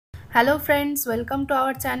Hello friends, welcome to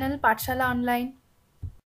our channel Pathsala online.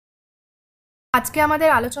 আজকে আমাদের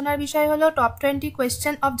আলোচনার বিষয় হলো top 20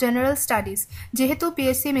 question of general studies. যেহেতু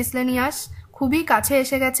পিএসসি মিসলেনিয়াস খুবই কাছে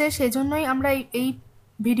এসে গেছে, সেজন্যই আমরা এই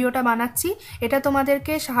ভিডিওটা বানাচ্ছি। এটা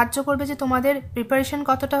তোমাদেরকে সাহায্য করবে যে তোমাদের প্রিপারেশন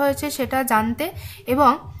কতটা হয়েছে সেটা জানতে,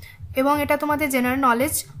 এবং এটা তোমাদের জেনারেল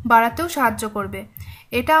নলেজ বাড়াতেও সাহায্য করবে।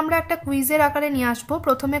 এটা আমরা একটা কুইজের আকারে নিয়ে আসবো।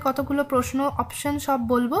 প্রথমে কতগুলো প্রশ্ন অপশন সব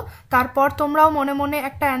বলবো, তারপর তোমরাও মনে মনে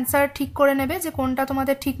একটা অ্যান্সার ঠিক করে নেবে যে কোনটা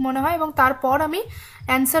তোমাদের ঠিক মনে হয়, এবং তারপর আমি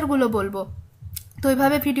অ্যান্সারগুলো বলবো। তো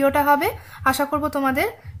এইভাবে ভিডিওটা হবে, আশা করব তোমাদের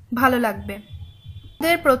ভালো লাগবে।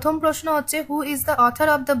 আমাদের প্রথম প্রশ্ন হচ্ছে, who is the author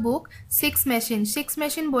of the book six machine? Six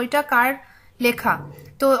machine বইটা কার লেখা?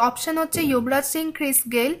 তো অপশন হচ্ছে Yuvraj Singh, Chris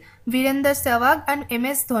Gayle, Virender Sehwag and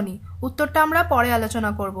MS Dhoni. উত্তরটা আমরা পরে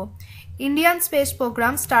আলোচনা করব। Indian space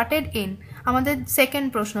programme started in? আমাদের সেকেন্ড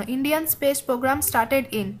প্রশ্ন, Indian space programme started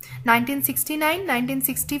in 1969,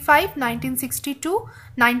 1965, 1962,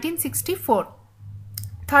 1964।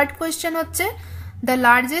 Third question হচ্ছে, দ্য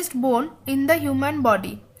লার্জেস্ট বোন in the human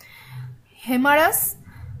body? হেমারাস,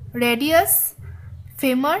 radius,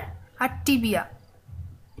 famer R tibia.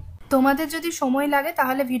 তোমাদের যদি সময় লাগে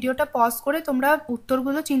তাহলে ভিডিওটা পজ করে তোমরা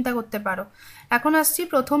উত্তরগুলো চিন্তা করতে পারো। এখন আসছি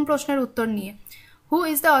প্রথম প্রশ্নের উত্তর নিয়ে। Who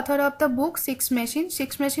is the author of the book six machine?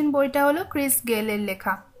 Six machine বইটা হলো ক্রিস গেলের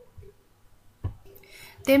লেখা।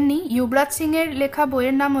 তেমনি যুবরাজ সিং এর লেখা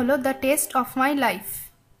বইয়ের নাম হলো the test of my life.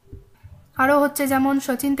 আরও হচ্ছে যেমন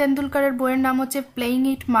সচিন তেন্ডুলকারের বইয়ের নাম হচ্ছে playing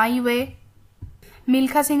it my way.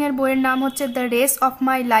 Milkha Singh এর বইয়ের নাম হচ্ছে the race of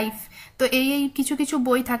my life. তো এই কিছু কিছু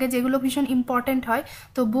বই থাকে যেগুলো ভীষণ ইম্পর্টেন্ট হয়।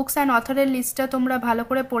 তো বুকস অ্যান্ড অথরের লিস্টটা তোমরা ভালো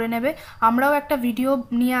করে পড়ে নেবে। আমরাও একটা ভিডিও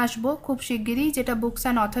নিয়ে আসবো খুব শিগগিরই, যেটা বুকস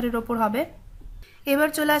অ্যান্ড অথরের ওপর হবে। এবার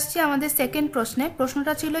চলে আসছি আমাদের সেকেন্ড প্রশ্নে।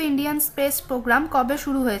 প্রশ্নটা ছিল, ইন্ডিয়ান স্পেস প্রোগ্রাম কবে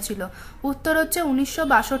শুরু হয়েছিল? উত্তর হচ্ছে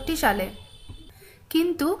 1962 সালে।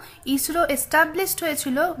 কিন্তু ইসরো এস্টাবলিশড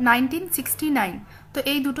হয়েছিল 1969। তো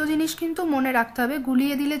এই দুটো জিনিস কিন্তু মনে রাখতে হবে,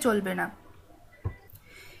 গুলিয়ে দিলে চলবে না।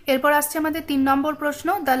 এরপর আসছে আমাদের 3 নম্বর প্রশ্ন,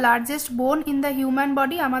 দ্য লার্জেস্ট বোন ইন দ্য হিউম্যান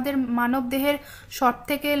বডি? আমাদের মানব দেহের সব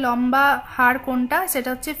থেকে লম্বা হাড় কোনটা? সেটা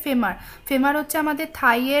হচ্ছে ফেমার। ফেমার হচ্ছে আমাদের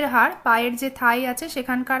থাইয়ের হাড়, পায়ের যে থাই আছে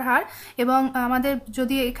সেখানকার হাড়। এবং আমাদের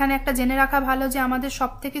যদি এখানে একটা জেনে রাখা ভালো যে আমাদের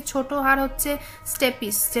সব থেকে ছোট হাড় হচ্ছে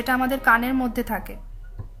স্টেপিস, যেটা আমাদের কানের মধ্যে থাকে।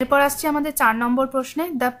 এরপর আসছে আমাদের 4 নম্বর প্রশ্নে,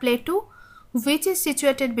 the plateau which is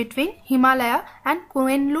situated between Himalaya and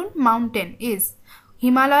কুয়েনলুন mountain is?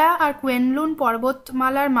 Himalaya আর কুয়েনলুন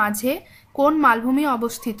পর্বতমালার মাঝে কোন মালভূমি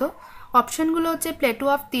অবস্থিত? অপশনগুলো হচ্ছে plateau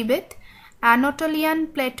of তিবেত, অ্যানাটোলিয়ান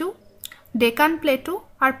plateau, Deccan plateau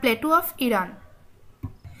R plateau of Iran.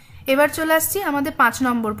 এবার চলে আসছি আমাদের 5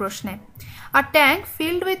 নম্বর প্রশ্নে। আ tank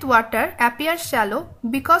filled with water appear shallow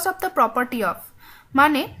because of the property of?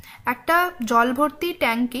 মানে একটা জল ভর্তি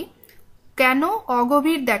ট্যাঙ্কি কেন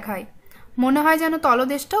অগভীর দেখায়? মনে হয় যেন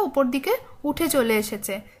তলদেশটা উপর দিকে উঠে চলে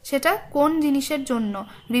এসেছে। সেটা কোন জিনিসের জন্য?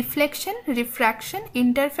 রিফ্লেকশন, রিফ্র্যাকশন,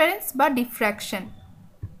 ইন্টারফারেন্স বা ডিফ্র্যাকশন।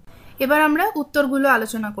 এবার আমরা উত্তরগুলো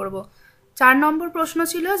আলোচনা করব। 4 নম্বর প্রশ্ন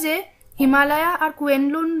ছিল যে হিমালয়া আর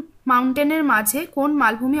কুয়েনলুন মাউন্টেনের মাঝে কোন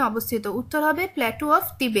মালভূমি অবস্থিত? উত্তর হবে প্ল্যাটু অফ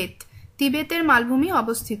তিবেত, তিবেতের মালভূমি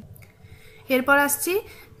অবস্থিত। এরপর আসছি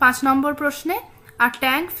 5 নম্বর প্রশ্নে, আ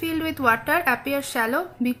tank filled with water appear shallow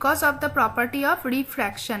because of the property of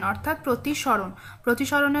refraction, অর্থাৎ প্রতিসরণ।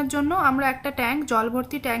 প্রতিসরণের জন্য আমরা একটা ট্যাঙ্ক,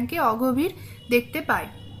 জলভর্তি ট্যাঙ্কে অগভীর দেখতে পাই।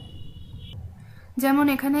 যেমন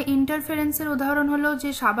এখানে ইন্টারফারেন্সের উদাহরণ হলো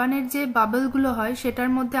যে সাবানের যে বাবলগুলো হয় সেটার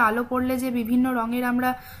মধ্যে আলো পড়লে যে বিভিন্ন রঙের আমরা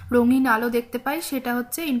রঙিন আলো দেখতে পাই, সেটা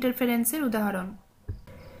হচ্ছে ইন্টারফারেন্সের উদাহরণ।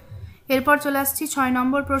 এরপর চলে আসছি 6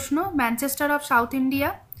 নম্বর প্রশ্ন, ম্যানচেস্টার অফ সাউথ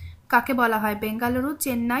ইন্ডিয়া কাকে বলা হয়? বেঙ্গালুরু,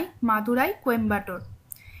 চেন্নাই, মাদুরাই, কোয়েম্বাটোর।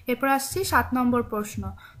 এরপর আসছি 7 নম্বর প্রশ্ন,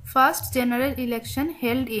 first general election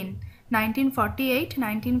held in 1948,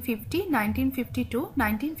 1950, 1952,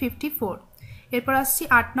 1954। এরপর আসছি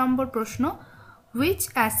 8 নম্বর প্রশ্ন, which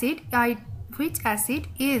acid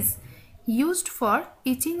is used for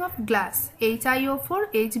etching of glass? HiO4,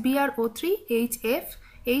 HbRO3, HF,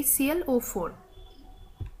 HClO4।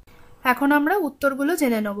 এখন আমরা উত্তরগুলো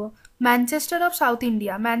জেনে নেব। Manchester of south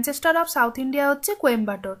India, Manchester of south India হচ্ছে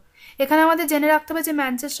কোয়েম্বাটোর। এখানে আমাদের জেনে রাখতে হবে যে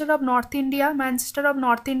Manchester of north India, Manchester of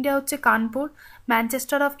north India হচ্ছে কানপুর।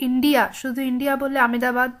 ম্যানচেস্টার অফ ইন্ডিয়া, শুধু ইন্ডিয়া বললে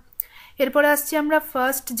আমেদাবাদ। এরপরে আসছি আমরা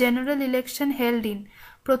first general election held in,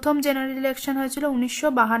 প্রথম জেনারেল ইলেকশন হয়েছিল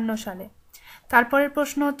 1952 সালে। তারপরের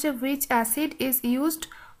প্রশ্ন হচ্ছে which acid is used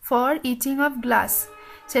for etching of glass?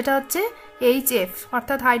 সেটা হচ্ছে HF,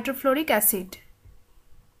 অর্থাৎ হাইড্রোফ্লোরিক অ্যাসিড।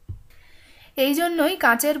 এই জন্যই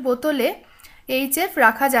কাঁচের বোতলে HF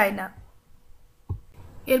রাখা যায় না।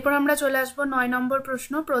 এরপর আমরা চলে আসবো 9 নম্বর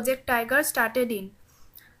প্রশ্ন, প্রজেক্ট টাইগার স্টার্টেড ইন?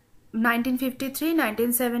 1953,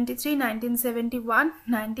 1973, 1971,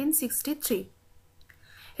 1963।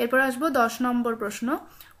 এরপর আসবো 10 নম্বর প্রশ্ন,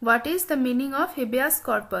 what is the meaning of habeas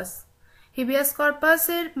corpus? Habeas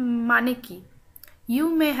কর্পাসের মানে কি? You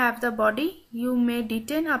may have the body, you may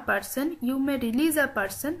detain a person, you may release a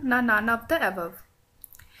person, না নান অফ দ্য অ্যাবভ।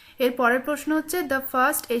 এর পরের প্রশ্ন হচ্ছে the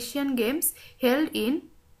first Asian games held in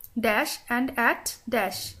dash and at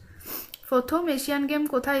dash. প্রথম Asian game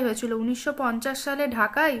কোথায় হয়েছিল? 1950 সালে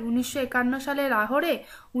ঢাকায়, 1951 সালে লাহোরে,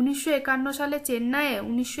 1951 সালে চেন্নাইয়ে,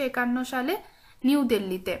 1951 সালে নিউ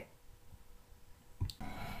দিল্লিতে।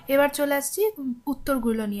 এবার চলে আসছি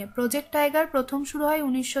উত্তরগুলো নিয়ে। প্রজেক্ট টাইগার প্রথম শুরু হয়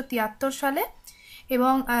 1973 সালে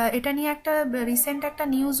এবং এটা নিয়ে একটা রিসেন্ট একটা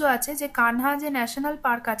নিউজও আছে যে কানহা যে ন্যাশনাল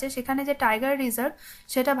পার্ক আছে সেখানে যে টাইগার রিজার্ভ,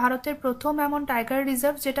 সেটা ভারতের প্রথম এমন টাইগার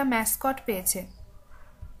রিজার্ভ যেটা ম্যাসকট পেয়েছে।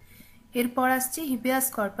 এরপর আসছি হিবিয়াস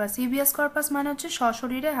কর্পাস। হিবিয়াস কর্পাস মানে হচ্ছে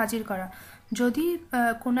সশরীরে হাজির করা। যদি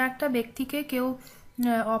কোনো একটা ব্যক্তিকে কেউ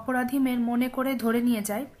অপরাধী মনে করে ধরে নিয়ে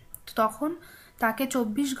যায়, তখন তাকে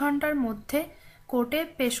 24 ঘন্টার মধ্যে কোর্টে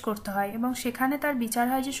পেশ করতে হয় এবং সেখানে তার বিচার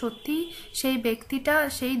হয় যে সত্যিই সেই ব্যক্তিটা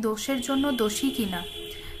সেই দোষের জন্য দোষী কিনা।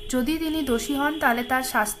 যদি তিনি দোষী হন তাহলে তার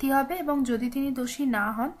শাস্তি হবে এবং যদি তিনি দোষী না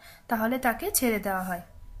হন তাহলে তাকে ছেড়ে দেওয়া হয়।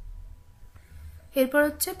 এরপর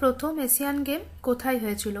হচ্ছে প্রথম এশিয়ান গেম কোথায়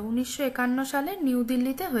হয়েছিল? 1951 সালে নিউ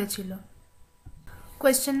দিল্লিতে হয়েছিল।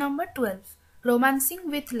 Question number 12, রোম্যান্সিং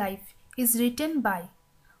with life is written by.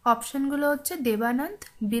 অপশনগুলো হচ্ছে Devananda,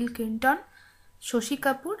 Bill Clinton, Shashi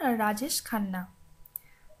Kapoor R Rajesh Khanna.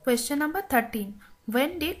 Question number 13,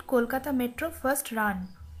 when did Kolkata metro first run?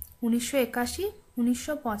 1981,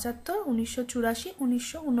 1975, 1984,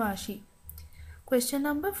 1979। Question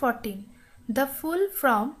number 14, the full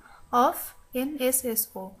form of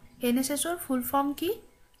NSSO। NSSOর full form কি?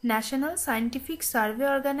 National scientific survey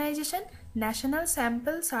organisation, national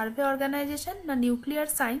sample survey organisation, না nuclear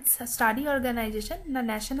science study organisation, না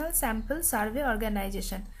national sample survey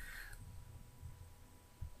organisation.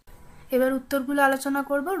 এবার উত্তরগুলো আলোচনা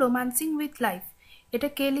করব। রোম্যান্সিং with life এটা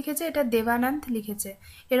কে লিখেছে? এটা দেবানন্দ লিখেছে।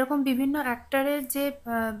 এরকম বিভিন্ন অ্যাক্টরের যে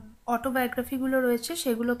অটোবায়োগ্রাফিগুলো রয়েছে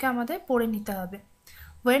সেগুলোকে আমাদের পড়ে নিতে হবে।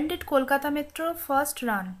 When did Kolkata metro first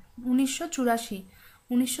run? 1984।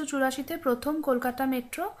 1984তে প্রথম কলকাতা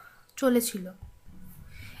মেট্রো চলেছিল।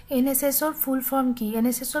 NSSOর ফুল ফর্ম কি?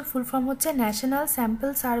 NSSOর ফুল ফর্ম হচ্ছে ন্যাশনাল স্যাম্পল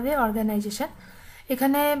সার্ভে অর্গানাইজেশন।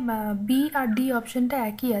 এখানে বি আর ডি অপশনটা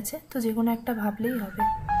একই আছে, তো যে কোনো একটা ভাবলেই হবে।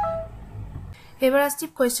 এবার আসছি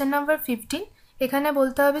কোয়েশ্চেন নাম্বার 15। এখানে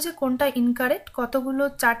বলতে হবে যে কোনটা ইনকারেক্ট। কতগুলো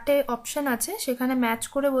 4টে অপশন আছে, সেখানে ম্যাচ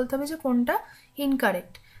করে বলতে হবে যে কোনটা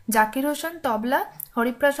ইনকারেক্ট। জাকির হোসেন তবলা,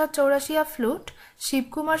 হরিপ্রসাদ চৌরাশিয়া ফ্লুট,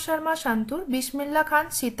 শিবকুমার শর্মা শান্তুর, বিসমিল্লা খান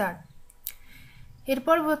সিতার।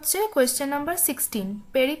 এরপর হচ্ছে question number 16,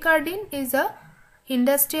 পেরিকার্ডিন is a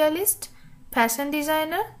industrialist, fashion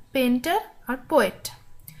designer, painter R poet.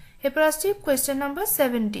 এরপর আসছি question number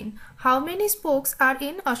 17, how many spokes R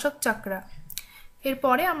in Ashok চক্র।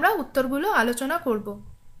 এরপরে আমরা উত্তরগুলো আলোচনা করব।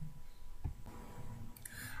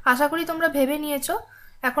 আশা করি তোমরা ভেবে নিয়েছো।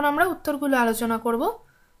 এখন আমরা উত্তরগুলো আলোচনা করব।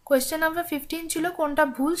 কোয়েশ্চেন নাম্বার 15 ছিল কোনটা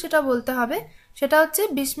ভুল সেটা বলতে হবে। সেটা হচ্ছে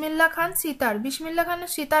বিসমিল্লা খান সিতার। বিসমিল্লা খান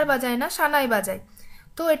সিতার বাজায় না, সানাই বাজায়,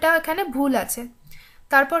 তো এটা এখানে ভুল আছে।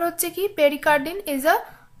 তারপর হচ্ছে কি পেরিকার্ডিন ইজ আ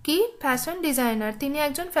কি ফ্যাশন ডিজাইনার, তিনি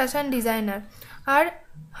একজন fashion designer. R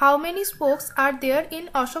how many spokes R there in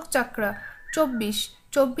Ashok চক্র?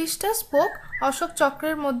 24টা স্পোক অশোক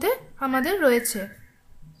চক্রের মধ্যে আমাদের রয়েছে।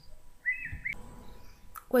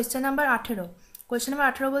 Question number 18। কোয়েশ্চেন নাম্বার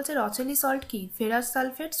 18 বলছে রচেলি সল্ট কি? Ferrous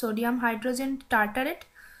sulphate, sodium hydrogen টার্টারেট,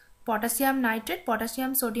 potassium nitrate,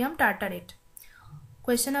 potassium sodium টার্টারেট।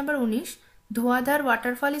 Question number 19, Dhuandhar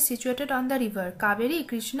waterfall is situated on the river? Kaveri,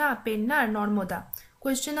 Krishna, Pennar, Narmada.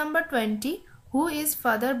 Question number 20, who is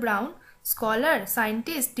father brown? Scholar,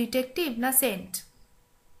 scientist, detective না Saint?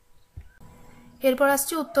 এরপর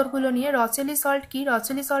আসছে উত্তরগুলো নিয়ে। রচেলি salt কি?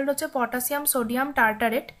 রচেলি salt হচ্ছে potassium sodium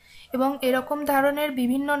টার্টারেট এবং এরকম ধরনের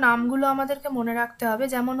বিভিন্ন নামগুলো আমাদেরকে মনে রাখতে হবে।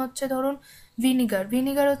 যেমন হচ্ছে ধরুন ভিনিগার।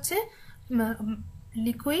 ভিনিগার হচ্ছে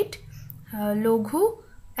লিকুইড লঘু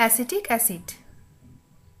অ্যাসিটিক অ্যাসিড।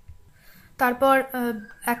 তারপর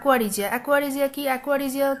অ্যাকোয়ারিজিয়া। অ্যাকোয়ারিজিয়া কি?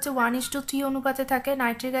 অ্যাকোয়ারিজিয়া হচ্ছে 1:3 অনুপাতে থাকে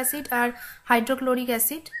নাইট্রিক অ্যাসিড আর হাইড্রোক্লোরিক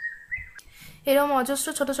অ্যাসিড। এরকম অজস্র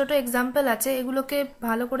ছোট ছোট এক্সাম্পল আছে, এগুলোকে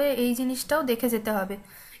ভালো করে এই জিনিসটাও দেখে যেতে হবে।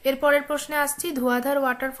 এরপরের প্রশ্নে আসছি, Dhuandhar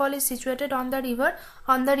waterfall is situated on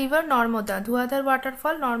the river Narmada. Dhuandhar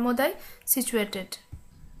waterfall নর্মদায় situated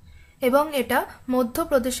এবং এটা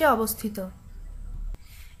মধ্যপ্রদেশে অবস্থিত।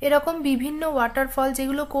 এরকম বিভিন্ন ওয়াটারফল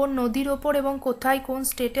যেগুলো কোন নদীর ওপর এবং কোথায় কোন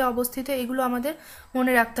স্টেটে অবস্থিত এগুলো আমাদের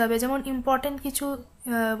মনে রাখতে হবে। যেমন ইম্পর্টেন্ট কিছু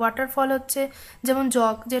ওয়াটারফল হচ্ছে যেমন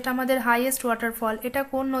জগ, যেটা আমাদের হাইয়েস্ট ওয়াটারফল, এটা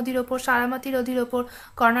কোন নদীর ওপর? সারামতি নদীর ওপর,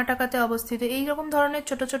 কর্ণাটকাতে অবস্থিত। এই রকম ধরনের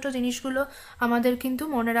ছোট ছোট জিনিসগুলো আমাদের কিন্তু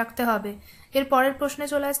মনে রাখতে হবে। এর পরের প্রশ্নে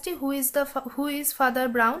চলে আসছি, who is father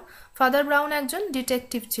brown? Father brown একজন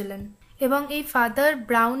ডিটেকটিভ ছিলেন, এবং এই ফাদার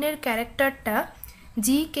ব্রাউনের ক্যারেক্টারটা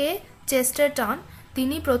জি.কে. চেস্টারটন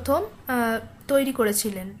তিনি প্রথম তৈরি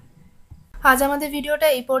করেছিলেন। আজ আমাদের ভিডিওটা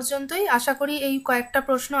এই পর্যন্তই। আশা করি এই কয়েকটা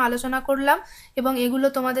প্রশ্ন আলোচনা করলাম এবং এগুলো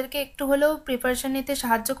তোমাদেরকে একটু হলেও প্রিপারেশন নিতে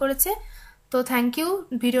সাহায্য করেছে। তো থ্যাংক ইউ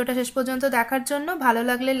ভিডিওটা শেষ পর্যন্ত দেখার জন্য। ভালো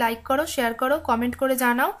লাগলে লাইক করো, শেয়ার করো, কমেন্ট করে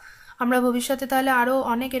জানাও। আমরা ভবিষ্যতে তাহলে আরও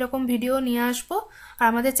অনেক এরকম ভিডিও নিয়ে আসবো। আর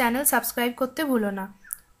আমাদের চ্যানেল সাবস্ক্রাইব করতে ভুলো না।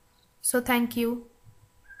 So thank you.